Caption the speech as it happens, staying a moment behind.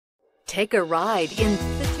Take a ride in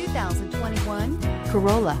the 2021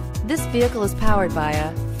 Corolla. This vehicle is powered by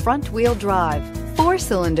a front-wheel drive,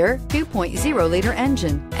 4-cylinder, 2.0-liter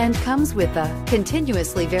engine, and comes with a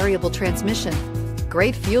continuously variable transmission.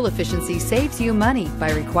 Great fuel efficiency saves you money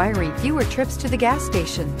by requiring fewer trips to the gas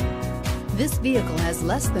station. This vehicle has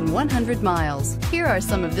less than 100 miles. Here are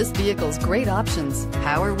some of this vehicle's great options: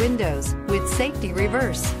 power windows with safety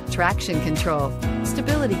reverse, traction control,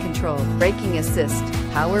 stability control, braking assist,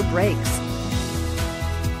 power brakes.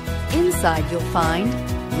 Inside you'll find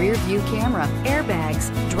rear view camera, airbags,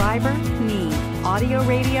 driver, knee, audio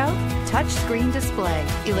radio, touchscreen display,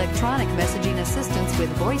 electronic messaging assistance with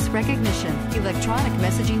voice recognition, electronic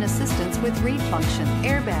messaging assistance with read function,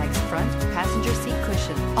 airbags, front passenger seat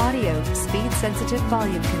cushion, audio, speed sensitive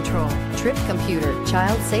volume control, trip computer,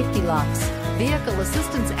 child safety locks, vehicle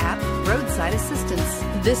assistance app, roadside assistance.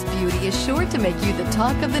 This beauty is sure to make you the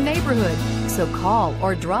talk of the neighborhood. So call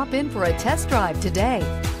or drop in for a test drive today.